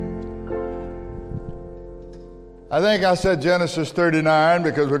I think I said Genesis 39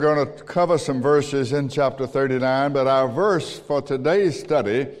 because we're going to cover some verses in chapter 39, but our verse for today's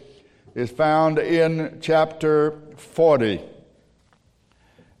study is found in chapter 40.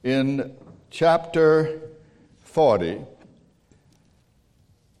 In chapter 40,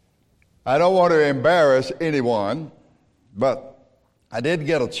 I don't want to embarrass anyone, but I did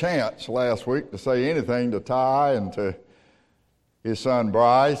get a chance last week to say anything to Ty and to his son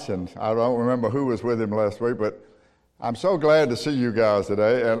Bryce, and I don't remember who was with him last week, but I'm so glad to see you guys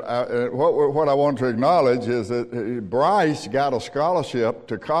today. And what I want to acknowledge is that Bryce got a scholarship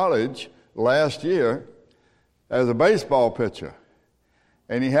to college last year as a baseball pitcher.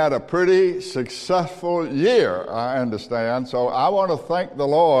 And he had a pretty successful year, I understand. So I want to thank the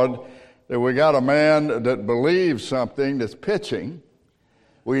Lord that we got a man that believes something that's pitching.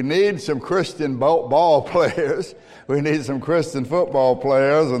 We need some Christian ball players. We need some Christian football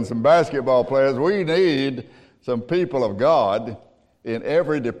players and some basketball players. We need some people of God in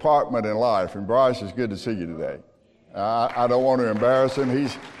every department in life. And Bryce, it's good to see you today. I don't want to embarrass him.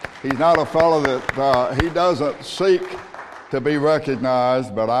 He's not a fellow that he doesn't seek to be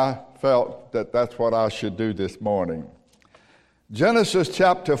recognized, but I felt that that's what I should do this morning. Genesis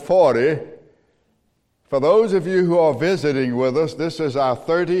chapter 40. For those of you who are visiting with us, this is our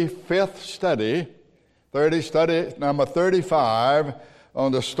 35th study, study number 35,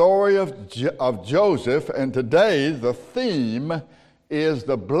 on the story of Joseph, and today the theme is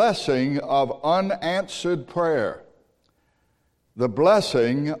the blessing of unanswered prayer. The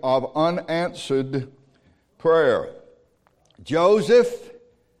blessing of unanswered prayer. Joseph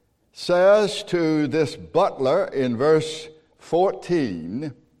says to this butler in verse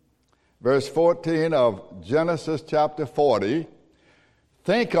 14 of Genesis chapter 40,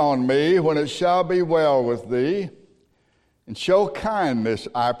 "Think on me when it shall be well with thee, and show kindness,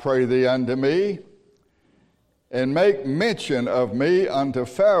 I pray thee, unto me, and make mention of me unto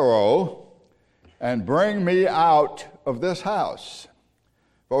Pharaoh, and bring me out of this house.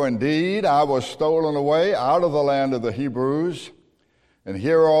 For indeed I was stolen away out of the land of the Hebrews, and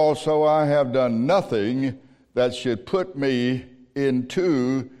here also I have done nothing that should put me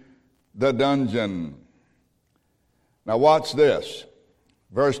into the dungeon." Now watch this.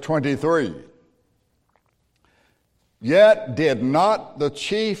 Verse 23. "Yet did not the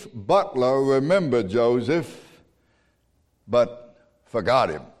chief butler remember Joseph, but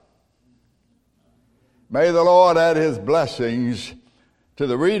forgot him." May the Lord add his blessings to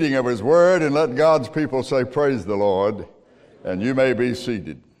the reading of his word, and let God's people say, "Praise the Lord," and you may be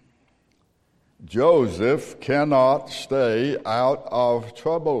seated. Joseph cannot stay out of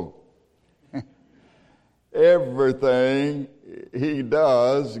trouble. Everything he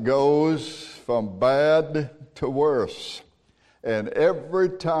does goes from bad to worse. And every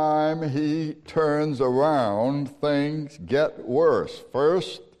time he turns around, things get worse.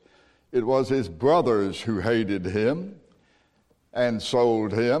 First, it was his brothers who hated him and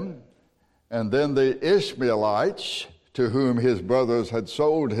sold him. And then the Ishmaelites, to whom his brothers had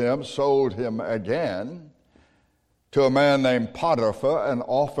sold him again, to a man named Potiphar, an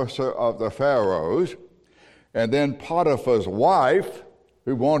officer of the Pharaohs. And then Potiphar's wife,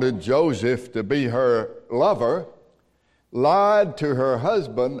 who wanted Joseph to be her lover, lied to her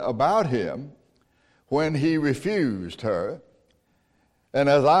husband about him when he refused her. And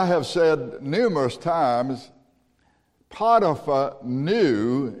as I have said numerous times, Potiphar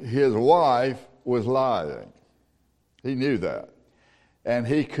knew his wife was lying. He knew that. And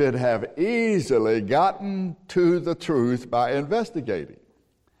he could have easily gotten to the truth by investigating.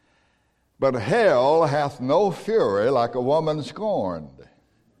 But hell hath no fury like a woman scorned.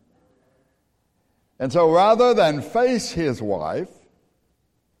 And so rather than face his wife,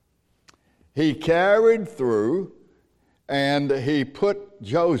 he carried through and he put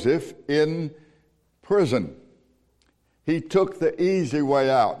Joseph in prison. He took the easy way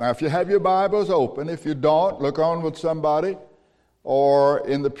out. Now, if you have your Bibles open, if you don't, look on with somebody, or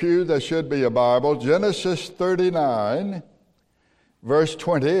in the pew there should be a Bible. Genesis 39. Verse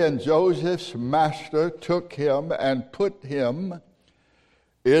 20, "And Joseph's master took him and put him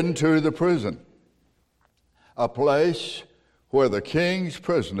into the prison, a place where the king's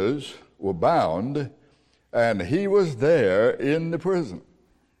prisoners were bound, and he was there in the prison."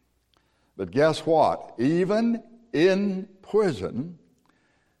 But guess what? Even in prison,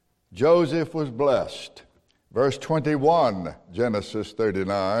 Joseph was blessed. Verse 21, Genesis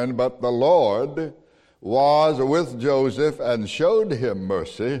 39, "But the Lord was with Joseph and showed him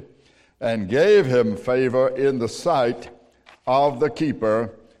mercy and gave him favor in the sight of the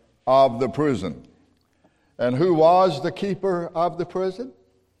keeper of the prison." And who was the keeper of the prison?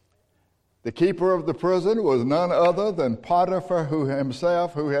 The keeper of the prison was none other than Potiphar who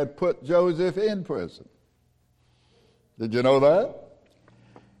had put Joseph in prison. Did you know that?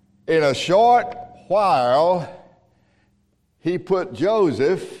 In a short while, he put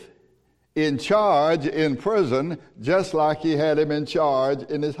Joseph in charge in prison, just like he had him in charge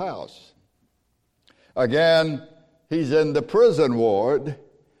in his house. Again, he's in the prison ward,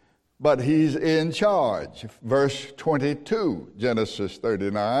 but he's in charge. Verse 22, Genesis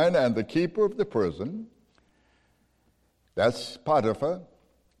 39, and the keeper of the prison, that's Potiphar,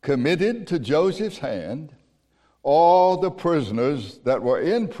 committed to Joseph's hand all the prisoners that were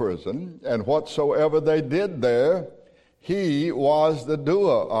in prison, and whatsoever they did there, he was the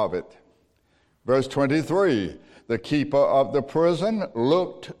doer of it. Verse 23, the keeper of the prison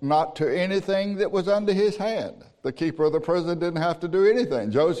looked not to anything that was under his hand. The keeper of the prison didn't have to do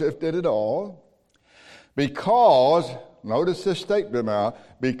anything. Joseph did it all. Because, notice this statement now,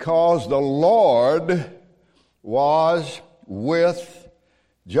 because the Lord was with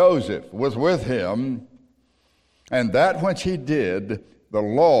Joseph, was with him, and that which he did, the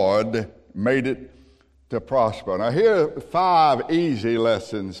Lord made it to prosper. Now here are 5 easy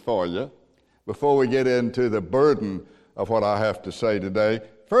lessons for you before we get into the burden of what I have to say today.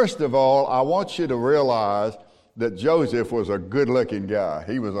 First of all, I want you to realize that Joseph was a good-looking guy.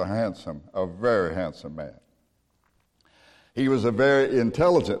 He was a very handsome man. He was a very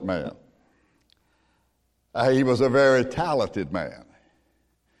intelligent man. He was a very talented man.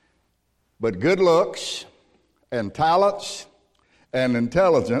 But good looks and talents and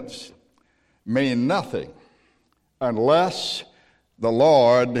intelligence mean nothing unless the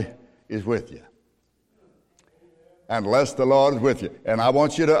Lord is with you. Unless the Lord is with you. And I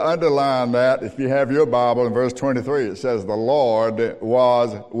want you to underline that if you have your Bible in verse 23. It says the Lord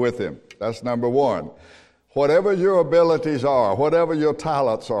was with him. That's number one. Whatever your abilities are, whatever your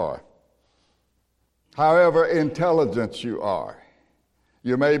talents are, however intelligent you are,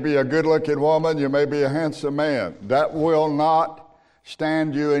 you may be a good-looking woman, you may be a handsome man. That will not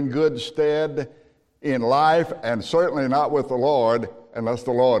stand you in good stead in life, and certainly not with the Lord unless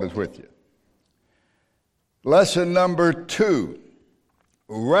the Lord is with you. Lesson number 2,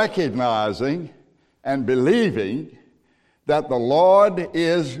 recognizing and believing that the Lord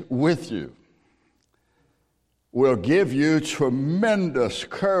is with you will give you tremendous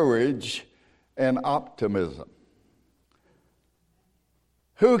courage and optimism.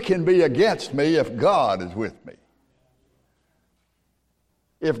 Who can be against me if God is with me?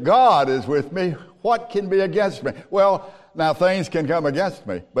 If God is with me, what can be against me? Well, now things can come against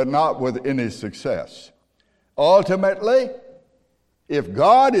me, but not with any success. Ultimately, if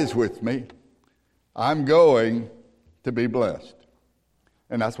God is with me, I'm going to be blessed.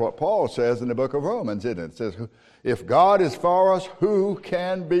 And that's what Paul says in the book of Romans, isn't it? It says, if God is for us, who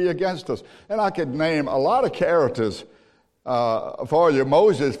can be against us? And I could name a lot of characters for you.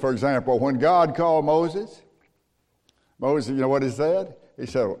 Moses, for example, when God called Moses, you know what he said? He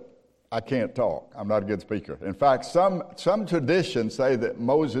said, I can't talk. I'm not a good speaker. In fact, some traditions say that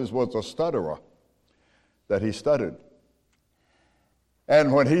Moses was a stutterer, that he stuttered.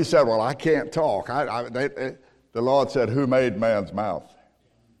 And when he said, well, I can't talk, the Lord said, who made man's mouth?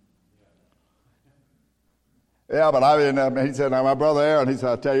 Yeah, but he said, now my brother Aaron, he said,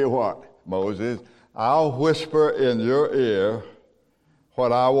 I'll tell you what, Moses, I'll whisper in your ear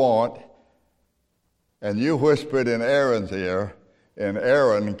what I want, and you whisper it in Aaron's ear, and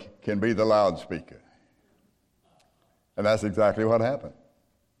Aaron can be the loudspeaker. And that's exactly what happened.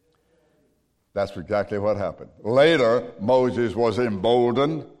 That's exactly what happened. Later, Moses was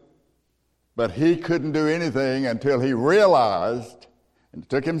emboldened, but he couldn't do anything until he realized, and it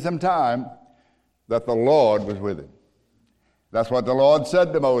took him some time, that the Lord was with him. That's what the Lord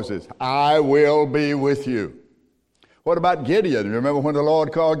said to Moses, I will be with you. What about Gideon? You remember when the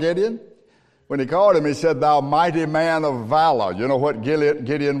Lord called Gideon? When he called him, he said, thou mighty man of valor. You know what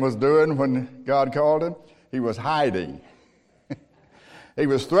Gideon was doing when God called him? He was hiding. He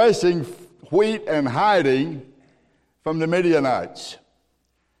was threshing wheat and hiding from the Midianites.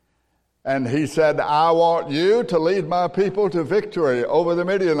 And he said, I want you to lead my people to victory over the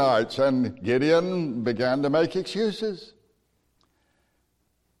Midianites. And Gideon began to make excuses.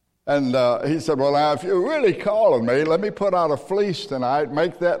 And he said, well, now, if you're really calling me, let me put out a fleece tonight,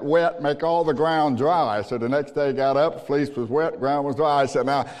 make that wet, make all the ground dry. So the next day he got up, fleece was wet, ground was dry. I said,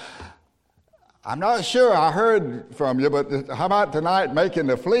 now, I'm not sure I heard from you, but how about tonight making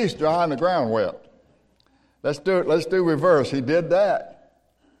the fleece dry and the ground wet? Let's do reverse. He did that.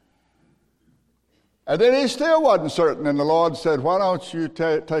 And then he still wasn't certain, and the Lord said, why don't you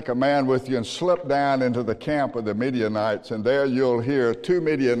take a man with you and slip down into the camp of the Midianites, and there you'll hear two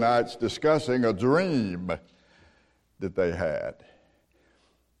Midianites discussing a dream that they had.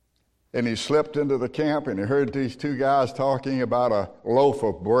 And he slipped into the camp, and he heard these two guys talking about a loaf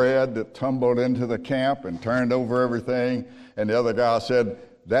of bread that tumbled into the camp and turned over everything. And the other guy said,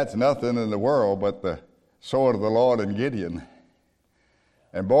 that's nothing in the world but the sword of the Lord and Gideon.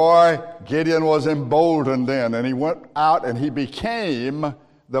 And boy, Gideon was emboldened then, and he went out and he became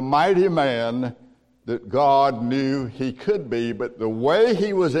the mighty man that God knew he could be. But the way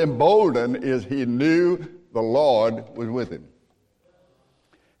he was emboldened is he knew the Lord was with him.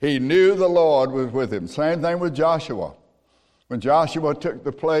 He knew the Lord was with him. Same thing with Joshua. When Joshua took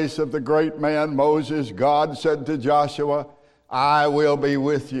the place of the great man Moses, God said to Joshua, I will be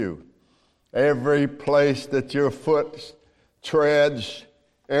with you. Every place that your foot treads,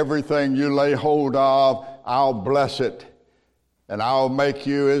 everything you lay hold of, I'll bless it. And I'll make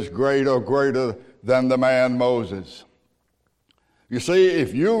you as great or greater than the man Moses. You see,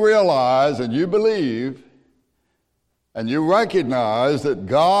 if you realize and you believe and you recognize that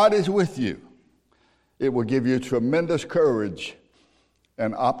God is with you, it will give you tremendous courage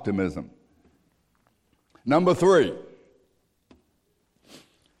and optimism. Number 3,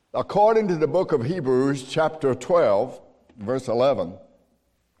 according to the book of Hebrews, chapter 12, verse 11,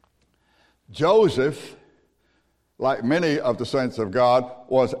 Joseph, like many of the saints of God,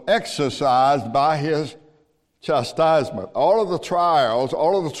 was exercised by his chastisement. All of the trials,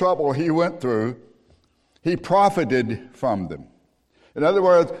 all of the trouble he went through, he profited from them. In other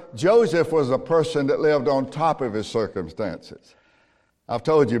words, Joseph was a person that lived on top of his circumstances. I've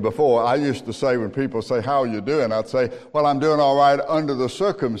told you before, I used to say when people say, how are you doing? I'd say, well, I'm doing all right under the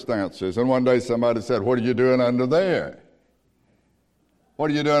circumstances. And one day somebody said, what are you doing under there? What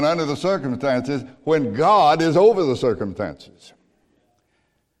are you doing under the circumstances when God is over the circumstances?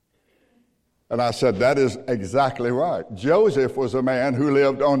 And I said, that is exactly right. Joseph was a man who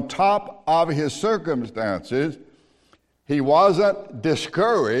lived on top of his circumstances. He wasn't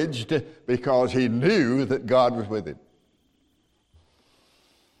discouraged because he knew that God was with him.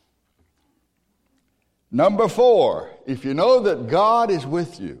 Number 4, if you know that God is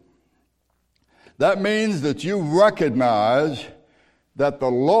with you, that means that you recognize that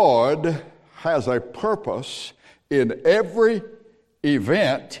the Lord has a purpose in every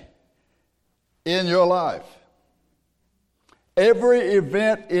event in your life. Every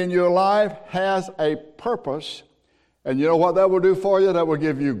event in your life has a purpose, and you know what that will do for you? That will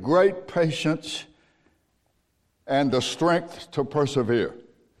give you great patience and the strength to persevere.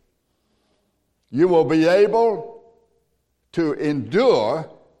 You will be able to endure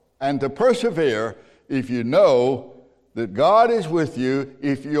and to persevere if you know that God is with you,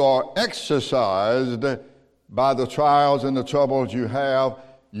 if you are exercised by the trials and the troubles you have.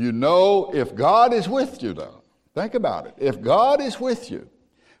 You know, if God is with you, though, think about it. If God is with you,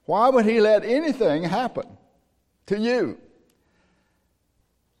 why would he let anything happen to you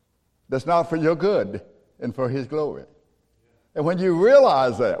that's not for your good and for his glory? And when you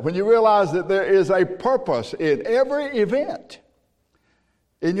realize that, when you realize that there is a purpose in every event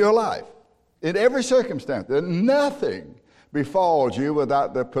in your life, in every circumstance, that nothing befalls you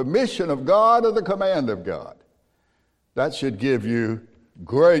without the permission of God or the command of God, that should give you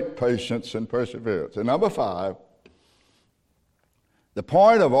great patience and perseverance. And number 5, the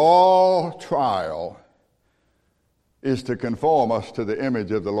point of all trial is to conform us to the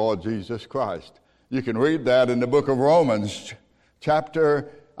image of the Lord Jesus Christ. You can read that in the book of Romans,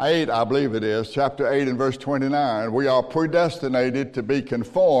 chapter 8, I believe it is, chapter 8 and verse 29. We are predestinated to be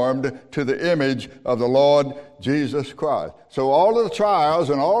conformed to the image of the Lord Jesus Christ. So all of the trials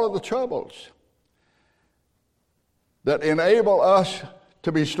and all of the troubles that enable us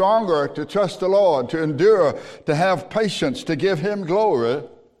to be stronger, to trust the Lord, to endure, to have patience, to give him glory,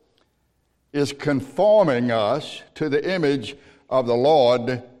 is conforming us to the image of the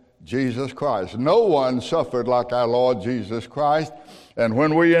Lord Jesus Christ. No one suffered like our Lord Jesus Christ, and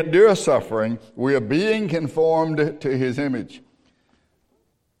when we endure suffering, we are being conformed to his image.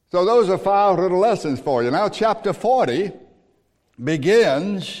 So those are 5 little lessons for you. Now chapter 40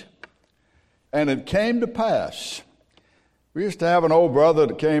 begins, and it came to pass. We used to have an old brother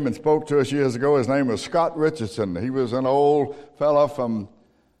that came and spoke to us years ago. His name was Scott Richardson. He was an old fellow from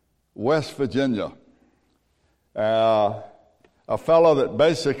West Virginia. A fellow that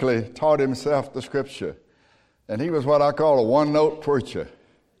basically taught himself the Scripture. And he was what I call a one-note preacher.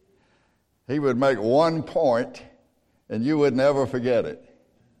 He would make one point, and you would never forget it.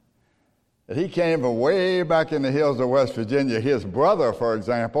 And he came from way back in the hills of West Virginia. His brother, for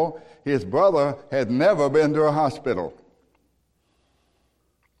example, his brother had never been to a hospital.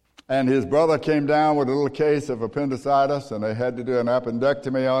 And his brother came down with a little case of appendicitis, and they had to do an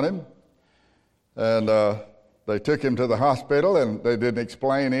appendectomy on him. And they took him to the hospital, and they didn't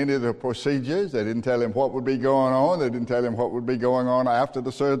explain any of the procedures. They didn't tell him what would be going on. They didn't tell him what would be going on after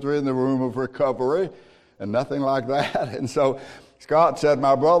the surgery in the room of recovery, and nothing like that. And so Scott said,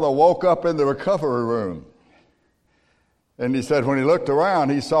 my brother woke up in the recovery room. And he said when he looked around,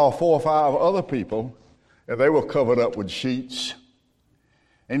 he saw 4 or 5 other people, and they were covered up with sheets.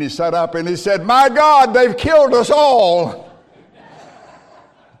 And he sat up and he said, my God, they've killed us all.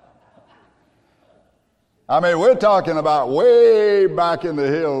 I mean, we're talking about way back in the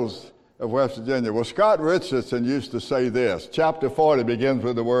hills of West Virginia. Well, Scott Richardson used to say this. Chapter 40 begins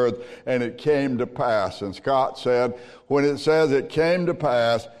with the words, and it came to pass. And Scott said, when it says it came to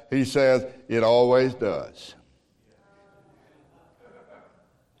pass, he says, it always does.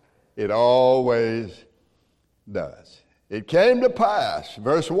 It always does. It came to pass,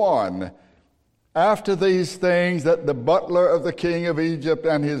 verse 1, after these things that the butler of the king of Egypt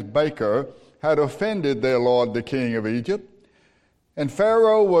and his baker had offended their lord the king of Egypt. And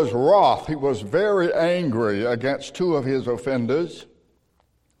Pharaoh was wroth. He was very angry against 2 of his offenders,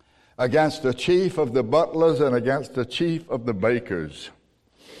 against the chief of the butlers and against the chief of the bakers.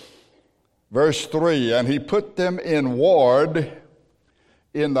 Verse 3, and he put them in ward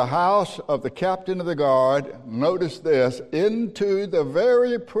in the house of the captain of the guard, notice this, into the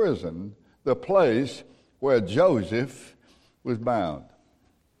very prison, the place where Joseph was bound.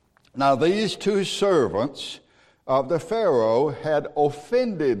 Now these 2 servants of the Pharaoh had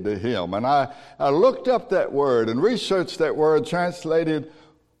offended him. And I looked up that word and researched that word translated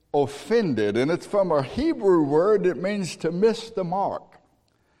offended. And it's from a Hebrew word that means to miss the mark,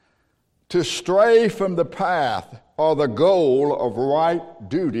 to stray from the path or the goal of right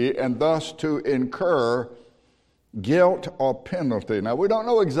duty, and thus to incur guilt or penalty. Now we don't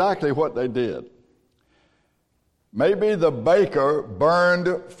know exactly what they did. Maybe the baker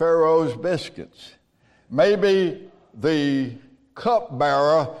burned Pharaoh's biscuits. Maybe the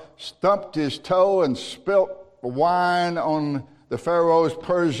cupbearer stumped his toe and spilt wine on the Pharaoh's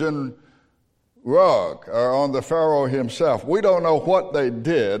Persian rug or on the Pharaoh himself. We don't know what they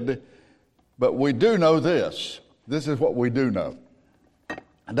did, but we do know this. This is what we do know.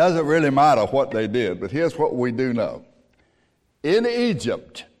 It doesn't really matter what they did, but here's what we do know. In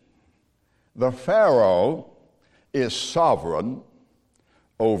Egypt, the Pharaoh is sovereign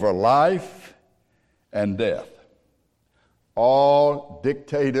over life and death. All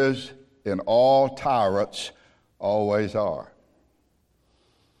dictators and all tyrants always are.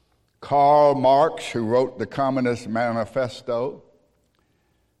 Karl Marx, who wrote the Communist Manifesto,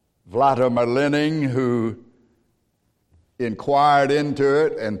 Vladimir Lenin, who inquired into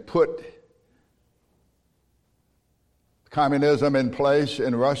it and put communism in place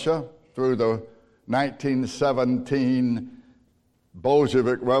in Russia through the 1917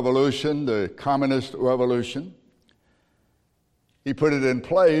 Bolshevik Revolution, the Communist Revolution. He put it in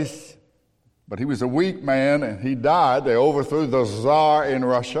place, but he was a weak man and he died. They overthrew the Tsar in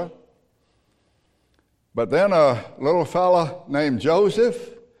Russia. But then a little fella named Joseph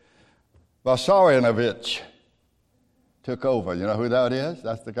Vissarionovich took over. You know who that is?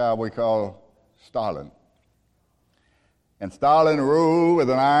 That's the guy we call Stalin. And Stalin ruled with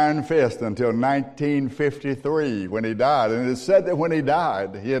an iron fist until 1953 when he died. And it is said that when he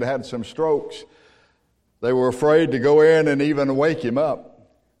died, he had had some strokes. They were afraid to go in and even wake him up.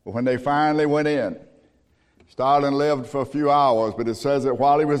 But when they finally went in, Stalin lived for a few hours, but it says that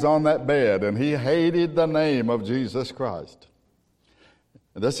while he was on that bed, and he hated the name of Jesus Christ.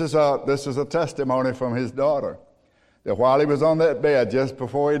 And this is a testimony from his daughter. That while he was on that bed, just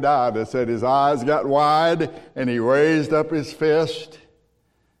before he died, it said his eyes got wide and he raised up his fist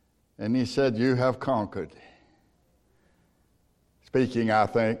and he said, "You have conquered." Speaking, I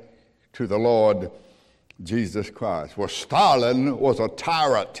think, to the Lord Jesus Christ. Well, Stalin was a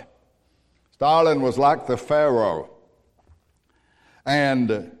tyrant. Stalin was like the Pharaoh.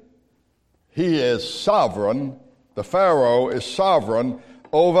 And he is sovereign. The Pharaoh is sovereign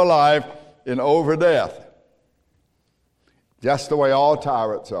over life and over death. Just the way all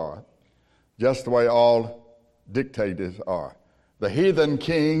tyrants are. Just the way all dictators are. The heathen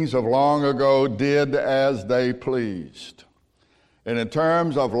kings of long ago did as they pleased. And in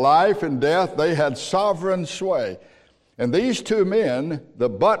terms of life and death, they had sovereign sway. And these 2 men, the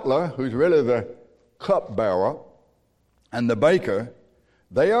butler, who's really the cupbearer, and the baker,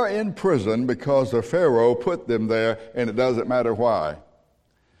 they are in prison because the Pharaoh put them there, and it doesn't matter why.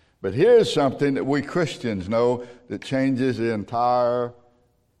 But here's something that we Christians know that changes the entire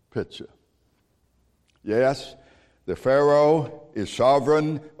picture. Yes, the Pharaoh is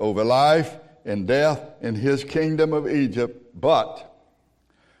sovereign over life and death in his kingdom of Egypt, but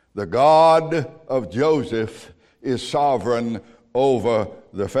the God of Joseph is sovereign over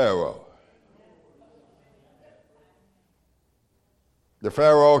the Pharaoh. The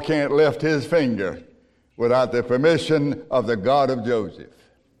Pharaoh can't lift his finger without the permission of the God of Joseph.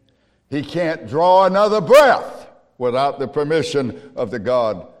 He can't draw another breath without the permission of the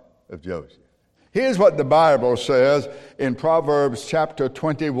God of Joseph. Here's what the Bible says in Proverbs chapter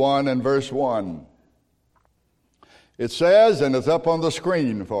 21 and verse 1. It says, and it's up on the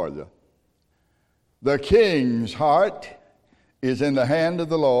screen for you, the king's heart is in the hand of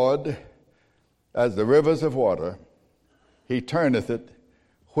the Lord as the rivers of water. He turneth it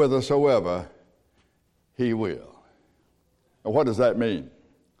whithersoever he will. Now, what does that mean?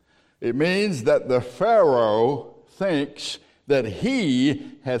 It means that the Pharaoh thinks that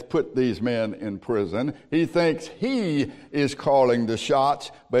he has put these men in prison. He thinks he is calling the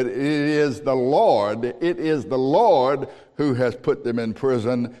shots, but it is the Lord. It is the Lord who has put them in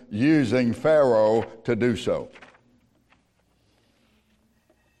prison, using Pharaoh to do so.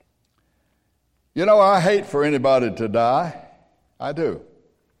 You know, I hate for anybody to die. I do.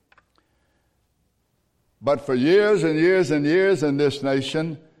 But for years and years and years in this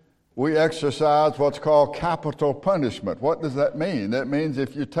nation, we exercise what's called capital punishment. What does that mean? That means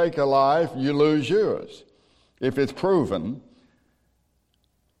if you take a life, you lose yours. If it's proven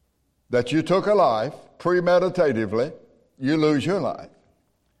that you took a life premeditatively, you lose your life.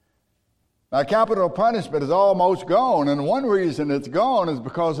 Now, capital punishment is almost gone, and one reason it's gone is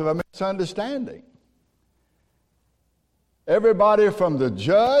because of a misunderstanding. Everybody from the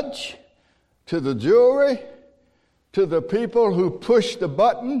judge to the jury to the people who push the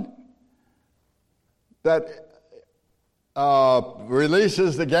button that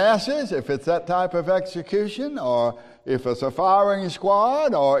releases the gases, if it's that type of execution, or if it's a firing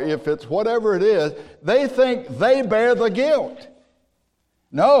squad, or if it's whatever it is, they think they bear the guilt.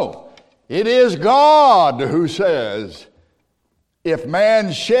 No, it is God who says, if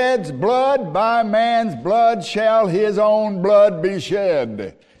man sheds blood, by man's blood shall his own blood be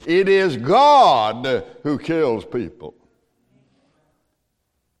shed. It is God who kills people.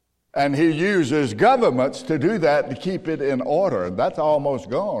 And he uses governments to do that, to keep it in order. And that's almost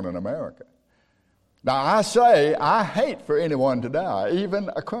gone in America. Now, I say, I hate for anyone to die, even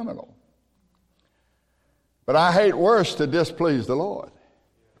a criminal. But I hate worse to displease the Lord.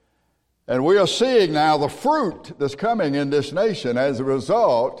 And we are seeing now the fruit that's coming in this nation as a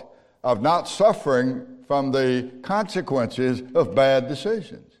result of not suffering from the consequences of bad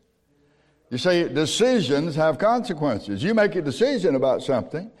decisions. You see, decisions have consequences. You make a decision about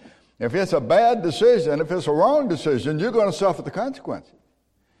something. If it's a bad decision, if it's a wrong decision, you're going to suffer the consequences.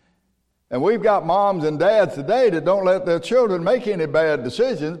 And we've got moms and dads today that don't let their children make any bad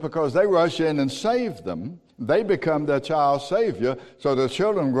decisions because they rush in and save them. They become their child's savior, so their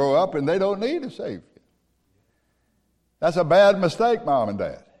children grow up and they don't need a savior. That's a bad mistake, mom and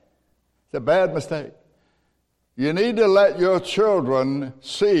dad. It's a bad mistake. You need to let your children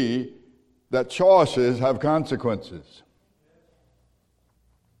see that choices have consequences.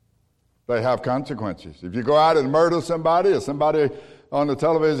 They have consequences. If you go out and murder somebody, or somebody on the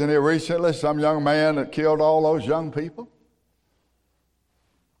television here recently, some young man that killed all those young people,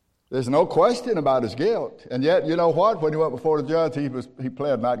 there's no question about his guilt. And yet, you know what? When he went before the judge, he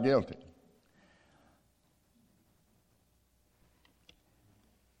pled not guilty.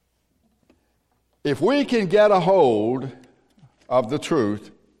 If we can get a hold of the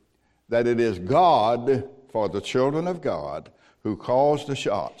truth that it is God, for the children of God, who calls the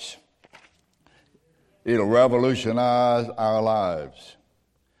shots, it'll revolutionize our lives.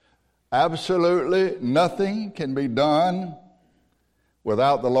 Absolutely nothing can be done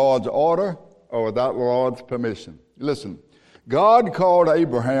without the Lord's order or without the Lord's permission. Listen, God called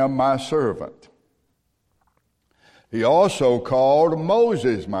Abraham my servant. He also called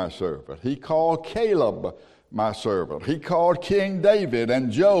Moses my servant. He called Caleb my servant. He called King David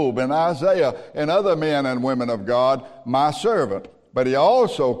and Job and Isaiah and other men and women of God my servant. But he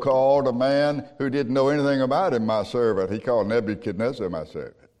also called a man who didn't know anything about him my servant. He called Nebuchadnezzar my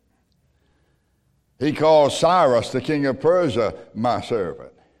servant. He called Cyrus, the king of Persia, my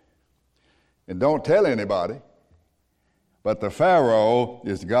servant. And don't tell anybody, but the Pharaoh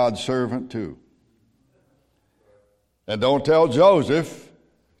is God's servant too. And don't tell Joseph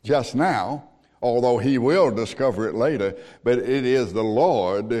just now, although he will discover it later, but it is the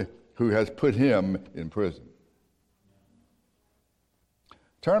Lord who has put him in prison.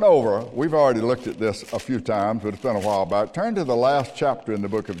 Turn over. We've already looked at this a few times, but it's been a while back. Turn to the last chapter in the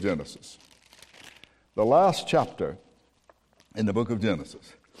book of Genesis. The last chapter in the book of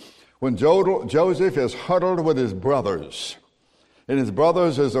Genesis. When Joseph is huddled with his brothers, and his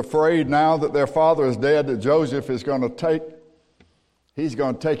brothers is afraid now that their father is dead, that Joseph is going to take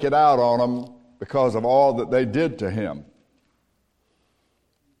it out on them because of all that they did to him.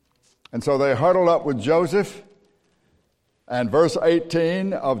 And so they huddled up with Joseph. And verse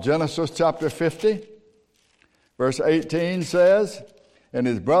 18 of Genesis chapter 50, verse 18 says, and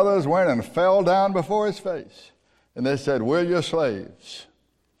his brothers went and fell down before his face. And they said, we're your slaves.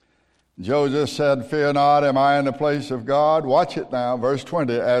 Joseph said, fear not, am I in the place of God? Watch it now, verse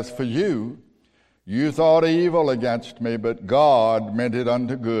 20. As for you, you thought evil against me, but God meant it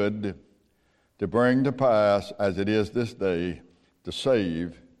unto good, to bring to pass, as it is this day, to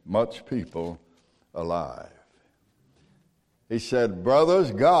save much people alive. He said, brothers,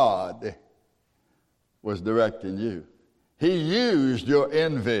 God was directing you. He used your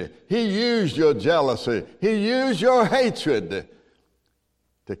envy. He used your jealousy. He used your hatred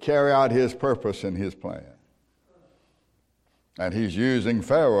to carry out his purpose and his plan. And he's using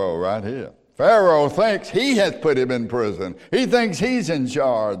Pharaoh right here. Pharaoh thinks he has put him in prison. He thinks he's in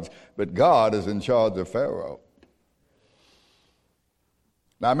charge, but God is in charge of Pharaoh.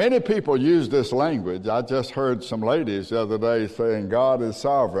 Now, many people use this language. I just heard some ladies the other day saying God is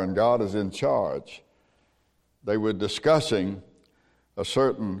sovereign, God is in charge. They were discussing a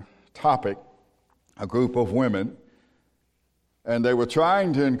certain topic, a group of women, and they were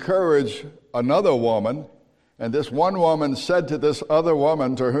trying to encourage another woman, and this one woman said to this other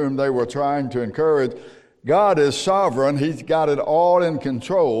woman to whom they were trying to encourage, God is sovereign, he's got it all in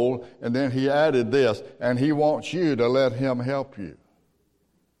control, and then he added this, and he wants you to let him help you.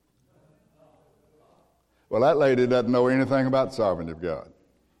 Well, that lady doesn't know anything about the sovereignty of God.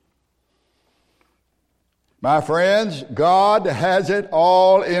 My friends, God has it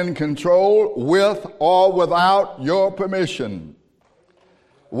all in control with or without your permission,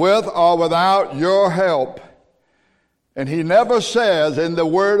 with or without your help. And he never says in the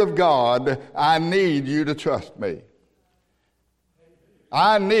Word of God, I need you to trust me.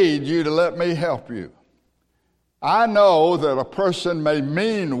 I need you to let me help you. I know that a person may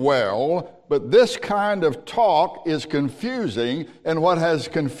mean well, but this kind of talk is confusing, and what has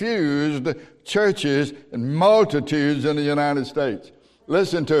confused churches and multitudes in the United States.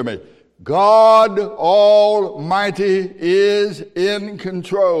 Listen to me. God Almighty is in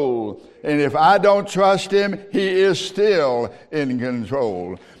control. And if I don't trust him, he is still in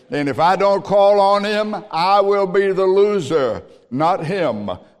control. And if I don't call on him, I will be the loser, not him.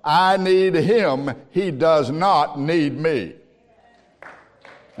 I need him. He does not need me.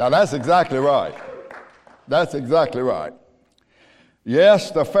 Now that's exactly right. That's exactly right. Yes,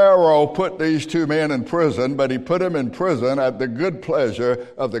 the Pharaoh put these two men in prison, but he put them in prison at the good pleasure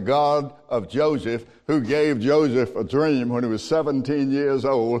of the God of Joseph, who gave Joseph a dream when he was 17 years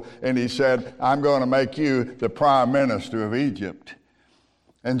old, and he said, I'm going to make you the prime minister of Egypt.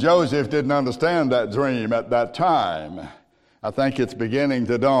 And Joseph didn't understand that dream at that time. I think it's beginning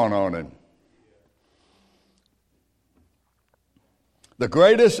to dawn on him. The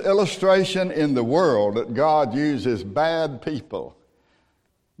greatest illustration in the world that God uses bad people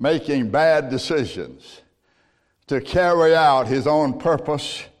making bad decisions to carry out his own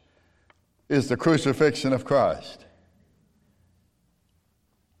purpose is the crucifixion of Christ.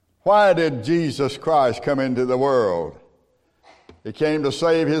 Why did Jesus Christ come into the world? He came to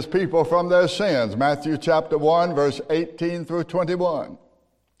save his people from their sins. Matthew chapter 1, verse 18 through 21.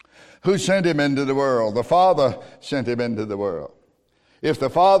 Who sent him into the world? The Father sent him into the world. If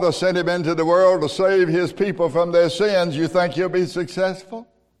the Father sent him into the world to save his people from their sins, you think he'll be successful?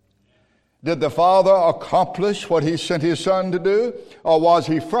 Did the Father accomplish what he sent his Son to do? Or was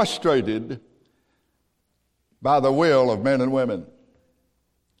he frustrated by the will of men and women?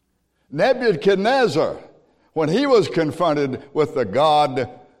 Nebuchadnezzar, when he was confronted with the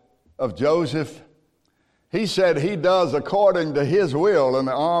God of Joseph, he said he does according to his will in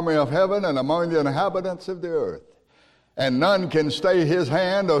the army of heaven and among the inhabitants of the earth. And none can stay his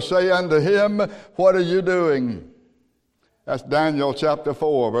hand or say unto him, what are you doing? That's Daniel chapter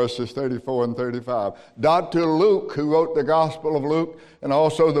 4, verses 34 and 35. Dr. Luke, who wrote the Gospel of Luke and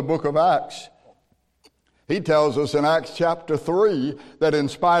also the book of Acts, he tells us in Acts chapter 3 that in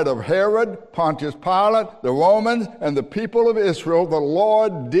spite of Herod, Pontius Pilate, the Romans, and the people of Israel, the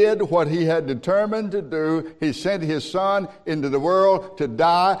Lord did what he had determined to do. He sent his Son into the world to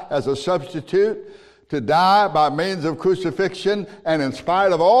die as a substitute, to die by means of crucifixion, and in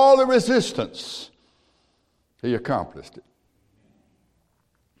spite of all the resistance, he accomplished it.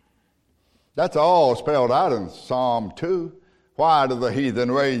 That's all spelled out in Psalm 2. Why do the heathen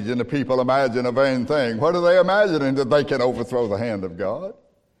rage and the people imagine a vain thing? What are they imagining? That they can overthrow the hand of God?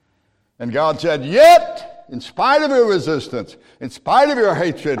 And God said, yet, in spite of your resistance, in spite of your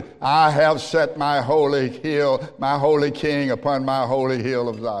hatred, I have set my holy hill, my holy king upon my holy hill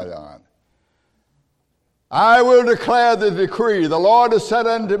of Zion. I will declare the decree. The Lord has said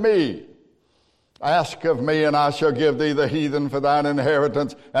unto me, ask of me, and I shall give thee the heathen for thine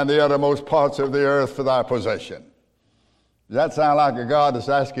inheritance, and the uttermost parts of the earth for thy possession. Does that sound like a God that's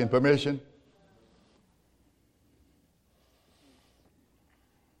asking permission?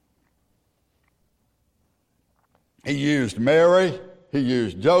 He used Mary, he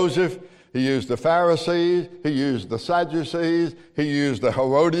used Joseph, he used the Pharisees, he used the Sadducees, he used the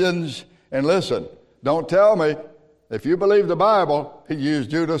Herodians. And listen, don't tell me, if you believe the Bible, he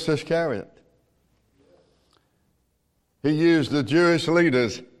used Judas Iscariot. He used the Jewish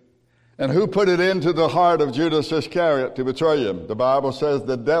leaders. And who put it into the heart of Judas Iscariot to betray him? The Bible says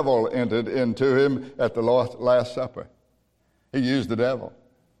the devil entered into him at the Last Supper. He used the devil.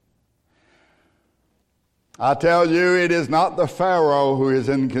 I tell you, it is not the Pharaoh who is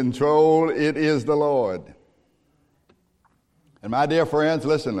in control, it is the Lord. And my dear friends,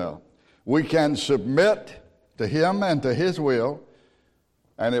 listen now. We can submit to him and to his will,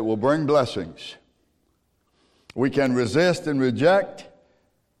 and it will bring blessings. We can resist and reject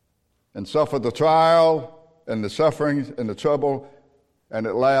and suffer the trial and the sufferings and the trouble, and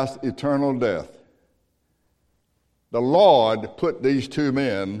at last eternal death. The Lord put these two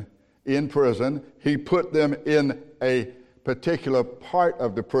men in prison. He put them in a particular part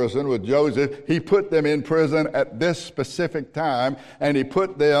of the prison with Joseph. He put them in prison at this specific time, and he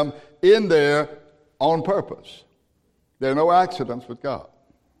put them in there on purpose. There are no accidents with God.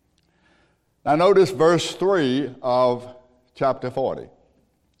 Now notice verse 3 of chapter 40.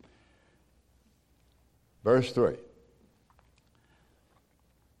 Verse 3.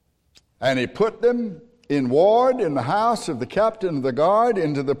 And he put them in ward in the house of the captain of the guard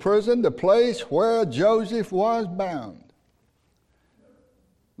into the prison, the place where Joseph was bound.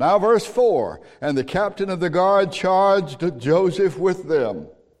 Now verse 4. And the captain of the guard charged Joseph with them.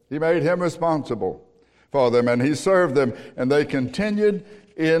 He made him responsible for them, and he served them. And they continued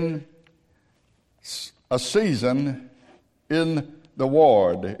in a season in the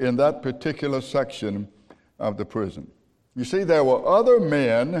ward, in that particular section of the prison. You see, there were other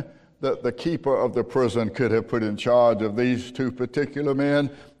men that the keeper of the prison could have put in charge of these two particular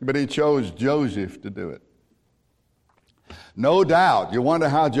men, but he chose Joseph to do it. No doubt. You wonder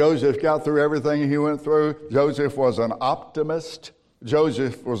how Joseph got through everything he went through? Joseph was an optimist.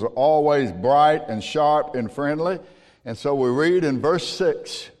 Joseph was always bright and sharp and friendly. And so we read in verse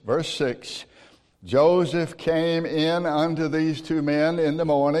 6, Joseph came in unto these two men in the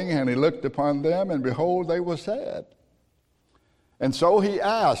morning, and he looked upon them, and behold, they were sad. And so he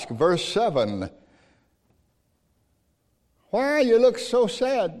asked, verse 7, why you look so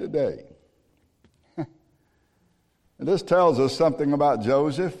sad today? And this tells us something about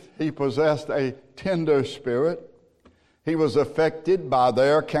Joseph. He possessed a tender spirit. He was affected by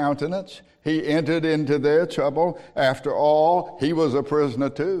their countenance. He entered into their trouble. After all, he was a prisoner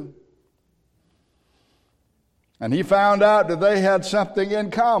too. And he found out that they had something in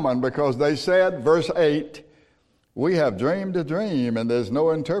common, because they said, verse 8, we have dreamed a dream and there's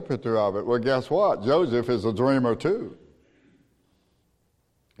no interpreter of it. Well, guess what? Joseph is a dreamer too.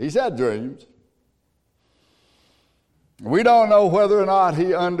 He's had dreams. We don't know whether or not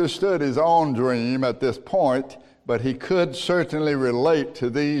he understood his own dream at this point, but he could certainly relate to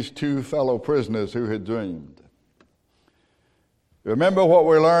these two fellow prisoners who had dreamed. Remember what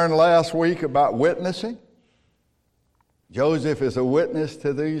we learned last week about witnessing? Joseph is a witness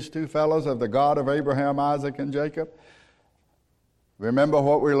to these two fellows of the God of Abraham, Isaac, and Jacob. Remember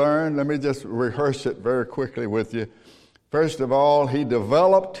what we learned? Let me just rehearse it very quickly with you. First of all, he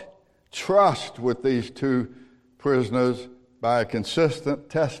developed trust with these two prisoners by a consistent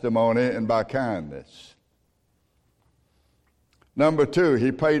testimony and by kindness. Number 2,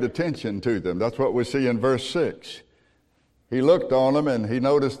 he paid attention to them. That's what we see in verse 6. He looked on them and he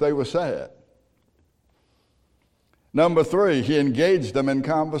noticed they were sad. Number 3, he engaged them in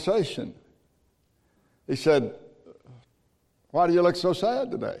conversation. He said, why do you look so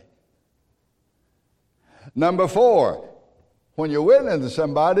sad today? Number 4, when you're witnessing to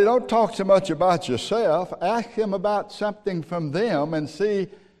somebody, don't talk so much about yourself. Ask them about something from them and see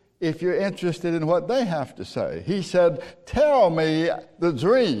if you're interested in what they have to say. He said, tell me the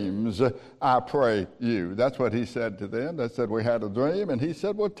dreams, I pray you. That's what he said to them. They said, we had a dream. And he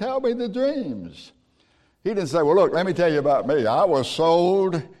said, well, tell me the dreams. He didn't say, well, look, let me tell you about me. I was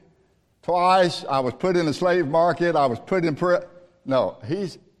sold twice. I was put in the slave market. I was put in prison. No,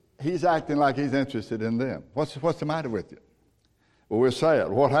 he's acting like he's interested in them. What's the matter with you? Well, we're sad.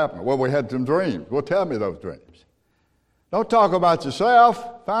 What happened? Well, we had some dreams. Well, tell me those dreams. Don't talk about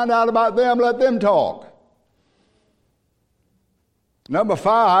yourself. Find out about them. Let them talk. Number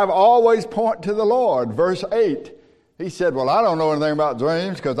 5, always point to the Lord. Verse 8, he said, well, I don't know anything about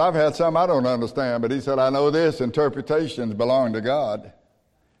dreams because I've had some I don't understand. But he said, I know this, interpretations belong to God.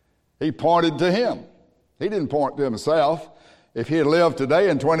 He pointed to him. He didn't point to himself. If he had lived today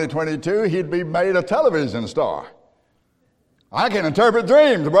in 2022, he'd be made a television star. I can interpret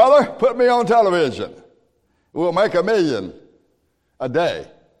dreams, brother. Put me on television. We'll make $1 million a day.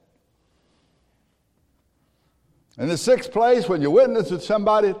 In the 6th place, when you witness to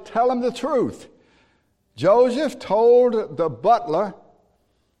somebody, tell them the truth. Joseph told the butler,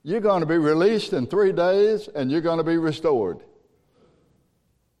 you're going to be released in 3 days and you're going to be restored.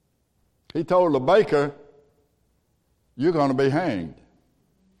 He told the baker, you're going to be hanged.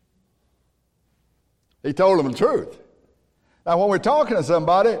 He told them the truth. Now, when we're talking to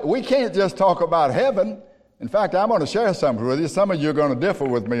somebody, we can't just talk about heaven. In fact, I'm going to share something with you. Some of you are going to differ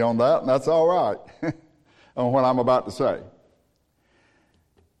with me on that, and that's all right, on what I'm about to say.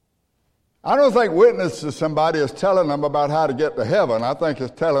 I don't think witness to somebody is telling them about how to get to heaven. I think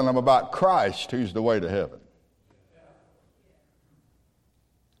it's telling them about Christ, who's the way to heaven.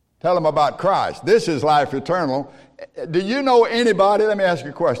 Tell them about Christ. This is life eternal. Do you know anybody? Let me ask you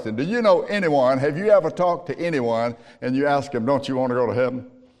a question. Do you know anyone? Have you ever talked to anyone and you ask them, don't you want to go to heaven?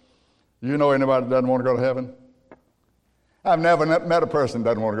 Do you know anybody that doesn't want to go to heaven? I've never met a person that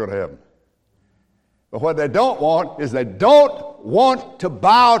doesn't want to go to heaven. But what they don't want is they don't want to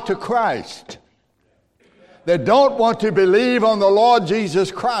bow to Christ. They don't want to believe on the Lord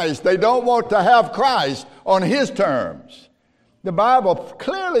Jesus Christ. They don't want to have Christ on his terms. The Bible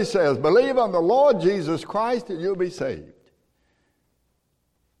clearly says, believe on the Lord Jesus Christ and you'll be saved.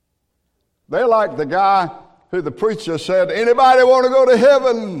 They're like the guy who the preacher said, anybody want to go to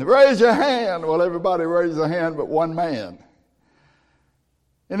heaven? Raise your hand. Well, everybody raised their hand but one man.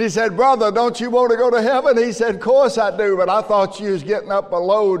 And he said, brother, don't you want to go to heaven? He said, of course I do, but I thought you was getting up a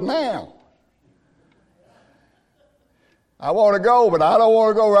load now. I want to go, but I don't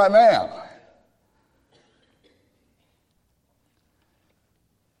want to go right now.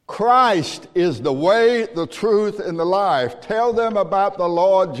 Christ is the way, the truth, and the life. Tell them about the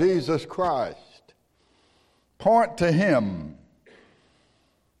Lord Jesus Christ. Point to him.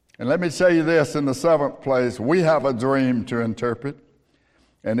 And let me tell you this in the 7th place. We have a dream to interpret,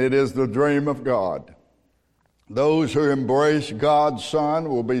 and it is the dream of God. Those who embrace God's Son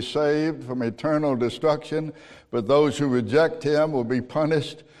will be saved from eternal destruction, but those who reject him will be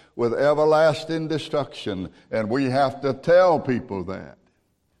punished with everlasting destruction. And we have to tell people that.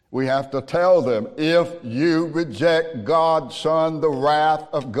 We have to tell them, if you reject God's Son, the wrath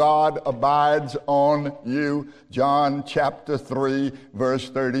of God abides on you. John chapter 3, verse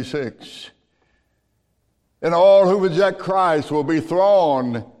 36. And all who reject Christ will be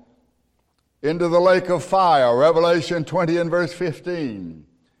thrown into the lake of fire. Revelation 20 and verse 15.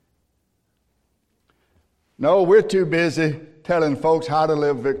 No, we're too busy telling folks how to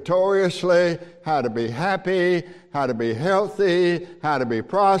live victoriously, how to be happy, how to be healthy, how to be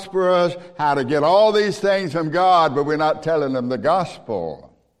prosperous, how to get all these things from God, but we're not telling them the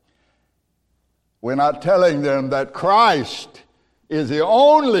gospel. We're not telling them that Christ is the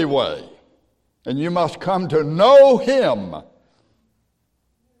only way, and you must come to know him.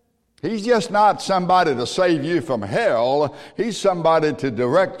 He's just not somebody to save you from hell. He's somebody to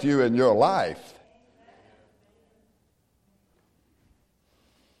direct you in your life.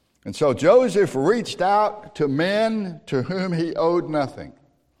 And so Joseph reached out to men to whom he owed nothing.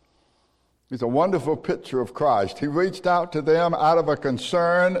 It's a wonderful picture of Christ. He reached out to them out of a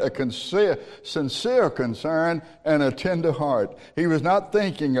concern, sincere concern, and a tender heart. He was not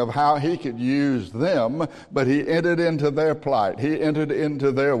thinking of how he could use them, but he entered into their plight. He entered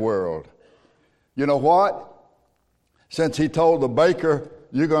into their world. You know what? Since he told the baker,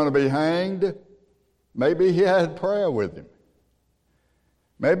 you're going to be hanged, maybe he had prayer with him.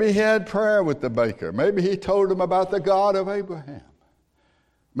 Maybe he had prayer with the baker. Maybe he told him about the God of Abraham.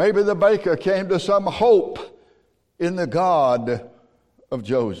 Maybe the baker came to some hope in the God of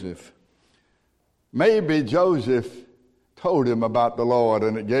Joseph. Maybe Joseph told him about the Lord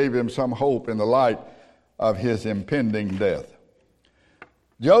and it gave him some hope in the light of his impending death.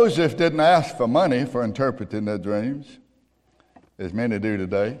 Joseph didn't ask for money for interpreting their dreams, as many do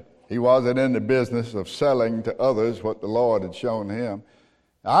today. He wasn't in the business of selling to others what the Lord had shown him.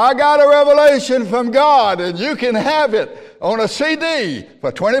 I got a revelation from God, and you can have it on a CD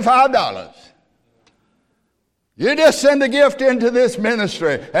for $25. You just send a gift into this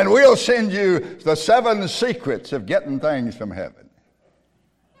ministry, and we'll send you the 7 secrets of getting things from heaven.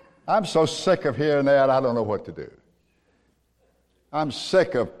 I'm so sick of hearing that, I don't know what to do. I'm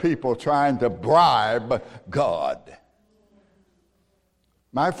sick of people trying to bribe God.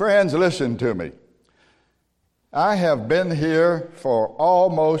 My friends, listen to me. I have been here for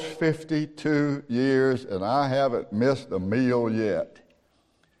almost 52 years, and I haven't missed a meal yet.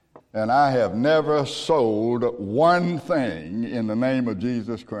 And I have never sold one thing in the name of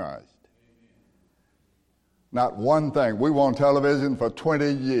Jesus Christ. Not one thing. We were on television for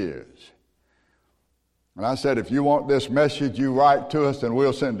 20 years. And I said, if you want this message, you write to us and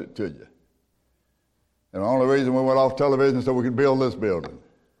we'll send it to you. And the only reason we went off television is so we could build this building.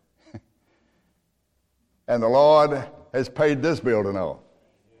 And the Lord has paid this building off.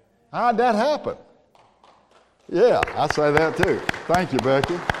 How'd that happen? Yeah, I say that too. Thank you,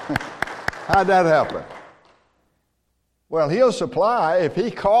 Becky. How'd that happen? Well, He'll supply. If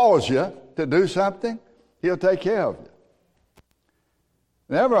He calls you to do something, He'll take care of you.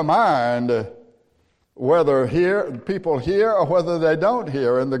 Never mind whether people hear or whether they don't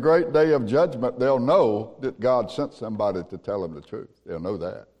hear. In the great day of judgment, they'll know that God sent somebody to tell them the truth. They'll know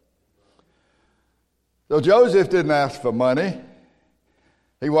that. So Joseph didn't ask for money.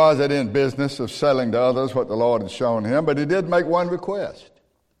 He wasn't in business of selling to others what the Lord had shown him, but he did make one request.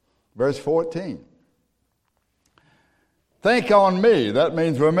 Verse 14. Think on me, that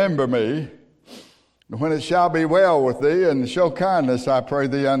means remember me, when it shall be well with thee, and show kindness, I pray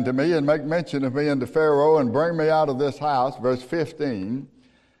thee, unto me, and make mention of me unto Pharaoh, and bring me out of this house. Verse 15.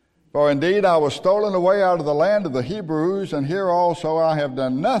 For indeed I was stolen away out of the land of the Hebrews, and here also I have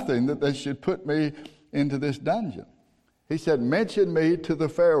done nothing that they should put me into this dungeon. He said, mention me to the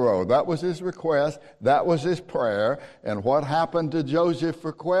Pharaoh. That was his request. That was his prayer. And what happened to Joseph's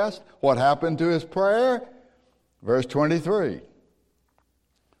request? What happened to his prayer? Verse 23.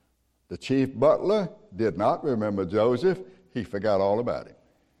 The chief butler did not remember Joseph. He forgot all about him.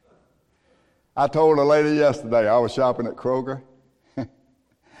 I told a lady yesterday, I was shopping at Kroger.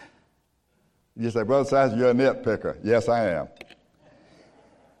 You say, Brother Sizer, you're a nitpicker. Yes, I am.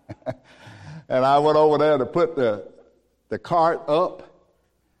 And I went over there to put the cart up,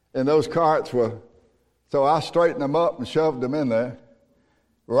 and those carts were, so I straightened them up and shoved them in there,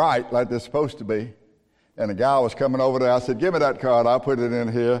 right, like they're supposed to be. And the guy was coming over there. I said, give me that cart. I'll put it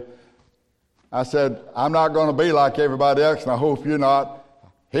in here. I said, I'm not going to be like everybody else, and I hope you're not.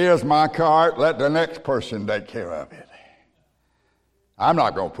 Here's my cart. Let the next person take care of it. I'm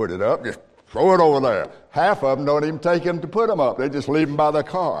not going to put it up. Just throw it over there. Half of them don't even take them to put them up. They just leave them by their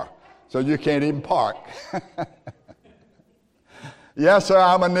car. So you can't even park. Yes, sir,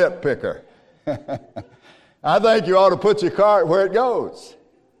 I'm a nitpicker. I think you ought to put your cart where it goes.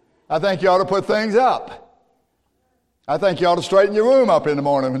 I think you ought to put things up. I think you ought to straighten your room up in the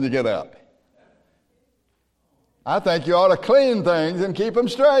morning when you get up. I think you ought to clean things and keep them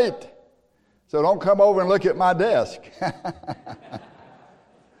straight. So don't come over and look at my desk.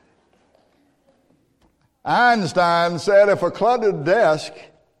 Einstein said if a cluttered desk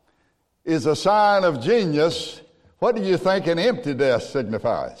is a sign of genius, what do you think an empty desk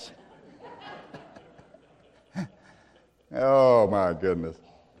signifies? Oh, my goodness.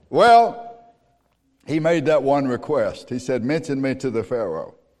 Well, he made that one request. He said, mention me to the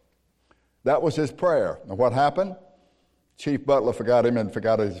Pharaoh. That was his prayer. And what happened? Chief butler forgot him and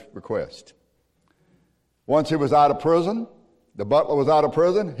forgot his request. Once he was out of prison, the butler was out of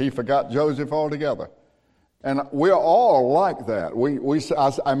prison, he forgot Joseph altogether. And we're all like that.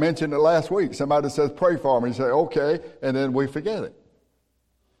 I mentioned it last week. Somebody says, pray for me. You say, okay, and then we forget it.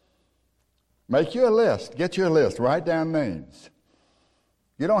 Make you a list. Get you a list. Write down names.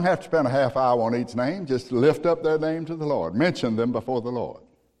 You don't have to spend a half hour on each name. Just lift up their name to the Lord. Mention them before the Lord.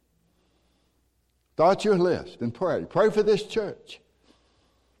 Start your list and pray. Pray for this church.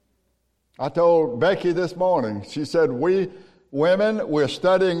 I told Becky this morning, she said, we women, we're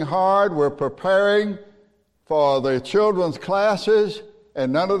studying hard. We're preparing for the children's classes,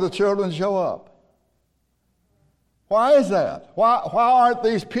 and none of the children show up. Why is that? Why aren't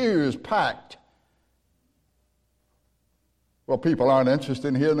these pews packed? Well, people aren't interested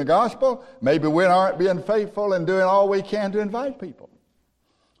in hearing the gospel. Maybe we aren't being faithful and doing all we can to invite people.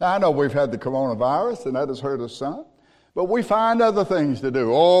 Now, I know we've had the coronavirus, and that has hurt us some, but we find other things to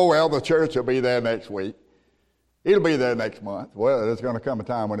do. Oh, well, the church will be there next week. It'll be there next month. Well, there's going to come a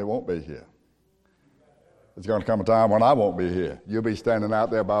time when it won't be here. There's going to come a time when I won't be here. You'll be standing out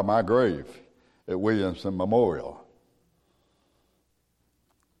there by my grave at Williamson Memorial.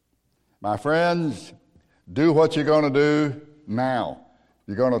 My friends, do what you're going to do now.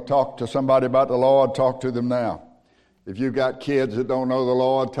 You're going to talk to somebody about the Lord, talk to them now. If you've got kids that don't know the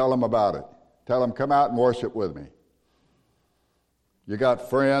Lord, tell them about it. Tell them, come out and worship with me. You got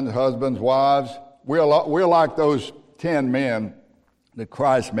friends, husbands, wives. We're like those 10 men that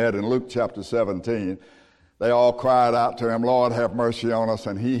Christ met in Luke chapter 17. They all cried out to him, Lord, have mercy on us,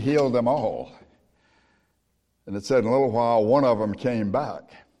 and he healed them all. And it said in a little while, one of them came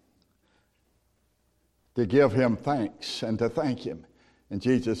back to give him thanks and to thank him. And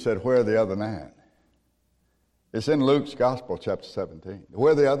Jesus said, where are the other 9? It's in Luke's Gospel, chapter 17.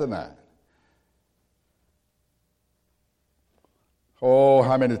 Where are the other 9? Oh,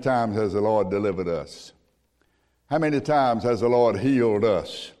 how many times has the Lord delivered us? How many times has the Lord healed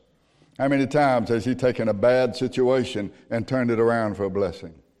us? How many times has he taken a bad situation and turned it around for a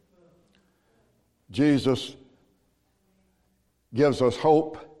blessing? Jesus gives us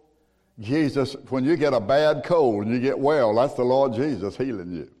hope. Jesus, when you get a bad cold and you get well, that's the Lord Jesus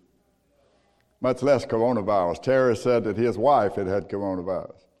healing you. Much less coronavirus. Terry said that his wife had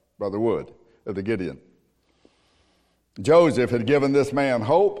coronavirus, Brother Wood of the Gideon. Joseph had given this man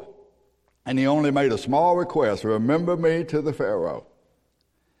hope, and he only made a small request, remember me to the Pharaoh.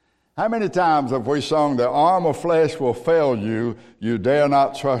 How many times have we sung, the arm of flesh will fail you, you dare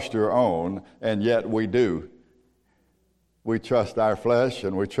not trust your own, and yet we do. We trust our flesh,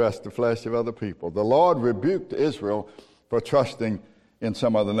 and we trust the flesh of other people. The Lord rebuked Israel for trusting in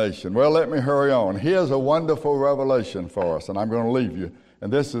some other nation. Well, let me hurry on. Here's a wonderful revelation for us, and I'm going to leave you.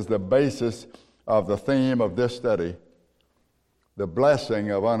 And this is the basis of the theme of this study, the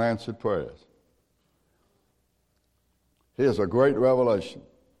blessing of unanswered prayers. Here's a great revelation.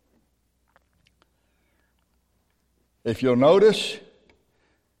 If you'll notice,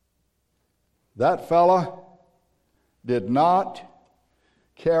 that fella did not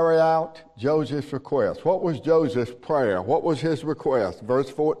carry out Joseph's request. What was Joseph's prayer? What was his request? Verse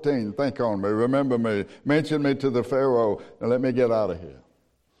 14, think on me, remember me, mention me to the Pharaoh, and let me get out of here.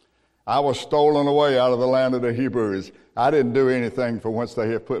 I was stolen away out of the land of the Hebrews. I didn't do anything for whence they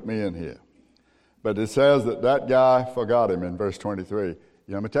have put me in here. But it says that guy forgot him in verse 23.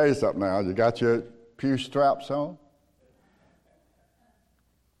 Let me tell you something now. You got your pew straps on?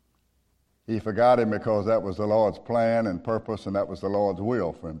 He forgot him because that was the Lord's plan and purpose, and that was the Lord's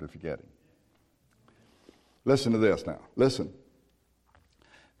will for him to forget him. Listen to this now. Listen.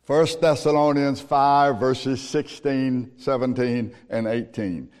 1 Thessalonians 5, verses 16, 17, and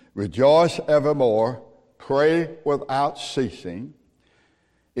 18. Rejoice evermore, pray without ceasing.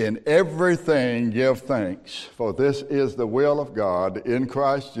 In everything give thanks, for this is the will of God in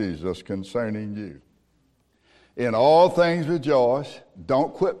Christ Jesus concerning you. In all things rejoice.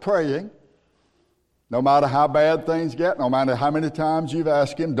 Don't quit praying. No matter how bad things get, no matter how many times you've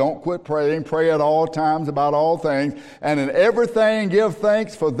asked him, don't quit praying. Pray at all times about all things. And in everything give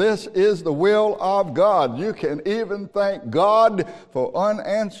thanks, for this is the will of God. You can even thank God for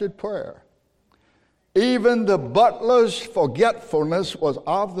unanswered prayer. Even the butler's forgetfulness was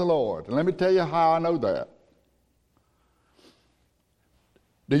of the Lord. And let me tell you how I know that.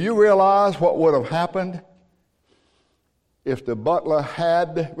 Do you realize what would have happened if the butler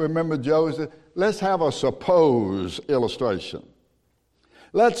had remembered Joseph? Let's have a suppose illustration.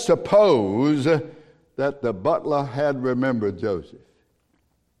 Let's suppose that the butler had remembered Joseph.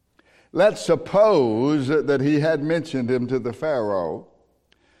 Let's suppose that he had mentioned him to the Pharaoh.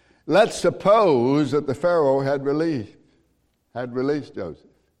 Let's suppose that the Pharaoh had released Joseph.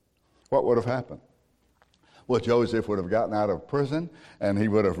 What would have happened? Well, Joseph would have gotten out of prison, and he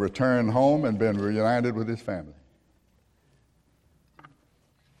would have returned home and been reunited with his family.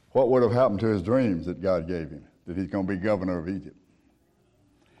 What would have happened to his dreams that God gave him, that he's going to be governor of Egypt?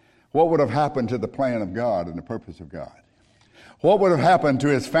 What would have happened to the plan of God and the purpose of God? What would have happened to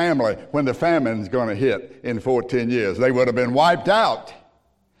his family when the famine's going to hit in 14 years? They would have been wiped out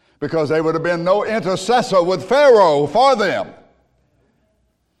because there would have been no intercessor with Pharaoh for them.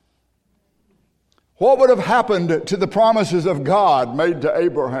 What would have happened to the promises of God made to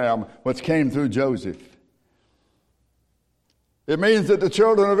Abraham, which came through Joseph? It means that the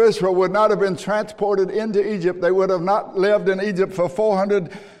children of Israel would not have been transported into Egypt. They would have not lived in Egypt for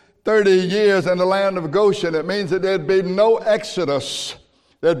 430 years in the land of Goshen. It means that there'd be no Exodus.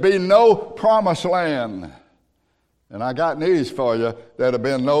 There'd be no promised land. And I got news for you. There'd have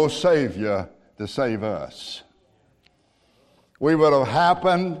been no Savior to save us. We would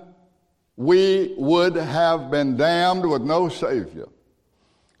have been damned with no Savior.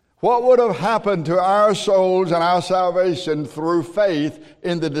 What would have happened to our souls and our salvation through faith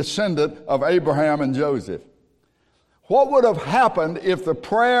in the descendant of Abraham and Joseph? What would have happened if the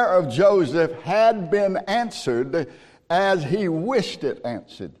prayer of Joseph had been answered as he wished it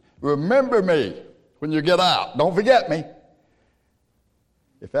answered? Remember me when you get out. Don't forget me.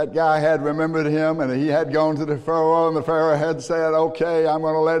 If that guy had remembered him and he had gone to the Pharaoh and the Pharaoh had said, okay, I'm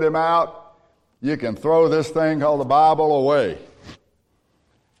going to let him out, you can throw this thing called the Bible away.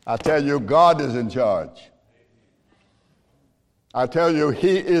 I tell you, God is in charge. I tell you,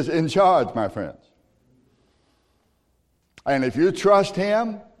 He is in charge, my friends. And if you trust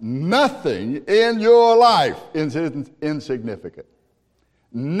Him, nothing in your life is insignificant.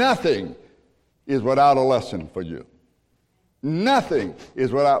 Nothing is without a lesson for you. Nothing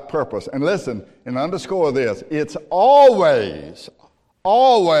is without purpose. And listen, and underscore this, it's always,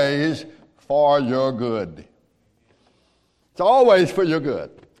 always for your good. It's always for your good.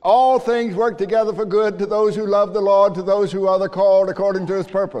 All things work together for good to those who love the Lord, to those who are the called according to His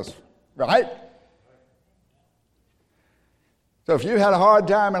purpose. Right? So if you had a hard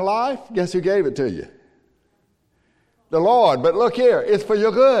time in life, guess who gave it to you? The Lord. But look here, it's for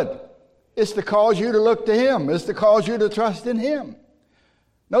your good. It's to cause you to look to Him. It's to cause you to trust in Him.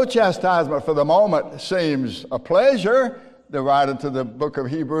 No chastisement for the moment seems a pleasure, the writer to the book of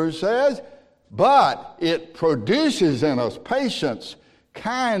Hebrews says, but it produces in us patience,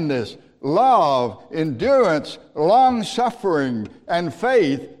 kindness, love, endurance, long-suffering, and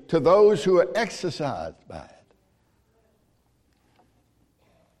faith to those who are exercised by it.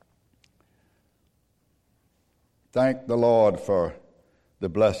 Thank the Lord for the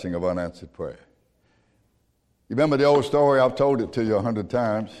blessing of unanswered prayer. You remember the old story? I've told it to you 100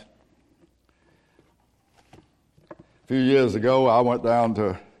 times. A few years ago, I went down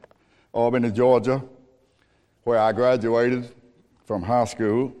to Albany, Georgia, where I graduated from high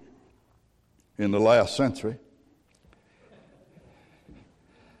school in the last century.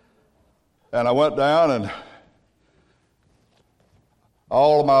 And I went down, and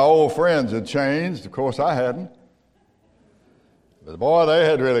all of my old friends had changed. Of course, I hadn't. But boy, they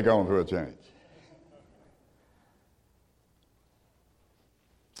had really gone through a change.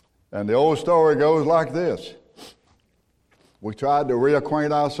 And the old story goes like this. We tried to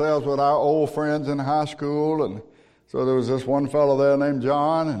reacquaint ourselves with our old friends in high school, and so there was this one fellow there named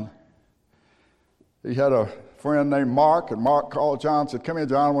John, and he had a friend named Mark, and Mark called John and said, come here,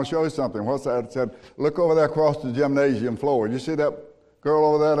 John, I want to show you something. What's that? He said, look over there across the gymnasium floor. You see that girl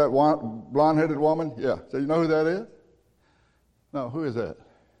over there, that blonde-headed woman? Yeah. So you know who that is? No, who is that?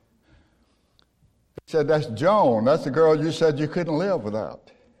 He said, that's Joan. That's the girl you said you couldn't live without.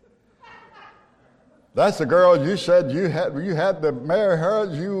 That's the girl you said you had to marry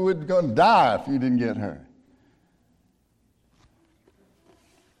her. You were going to die if you didn't get her.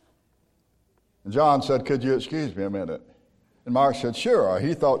 And John said, could you excuse me a minute? And Mark said, sure.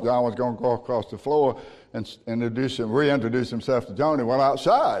 He thought John was going to go across the floor and reintroduce himself to Joan. He went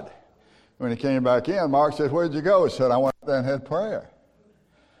outside. When he came back in, Mark said, where'd you go? He said, I went there and had prayer.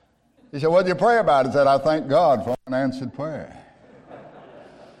 He said, what'd you pray about? He said, I thank God for an answered prayer.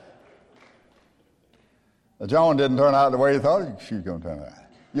 Now, Joan didn't turn out the way he thought she was going to turn out.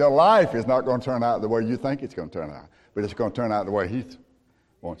 Your life is not going to turn out the way you think it's going to turn out, but it's going to turn out the way He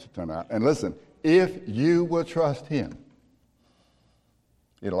wants it to turn out. And listen, if you will trust Him,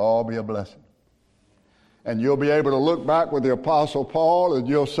 it'll all be a blessing. And you'll be able to look back with the Apostle Paul and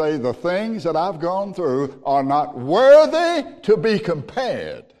you'll say, the things that I've gone through are not worthy to be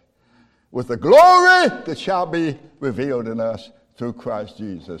compared with the glory that shall be revealed in us through Christ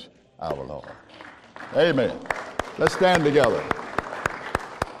Jesus our Lord. Amen. Let's stand together.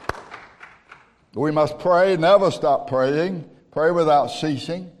 We must pray, never stop praying, pray without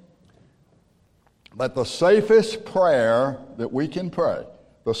ceasing. But the safest prayer that we can pray,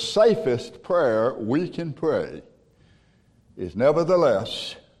 the safest prayer we can pray is,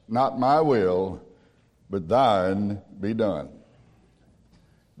 nevertheless, not my will, but thine be done.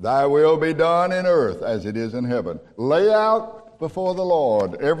 Thy will be done in earth as it is in heaven. Lay out before the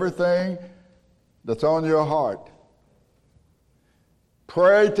Lord everything that's on your heart.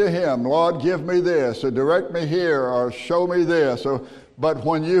 Pray to Him, Lord, give me this, or direct me here, or show me this. But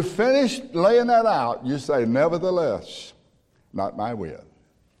when you finish laying that out, you say, nevertheless, not my will,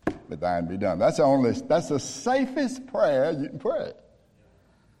 but thine be done. That's the safest prayer you can pray.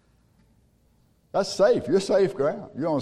 That's safe. You're safe ground. You're on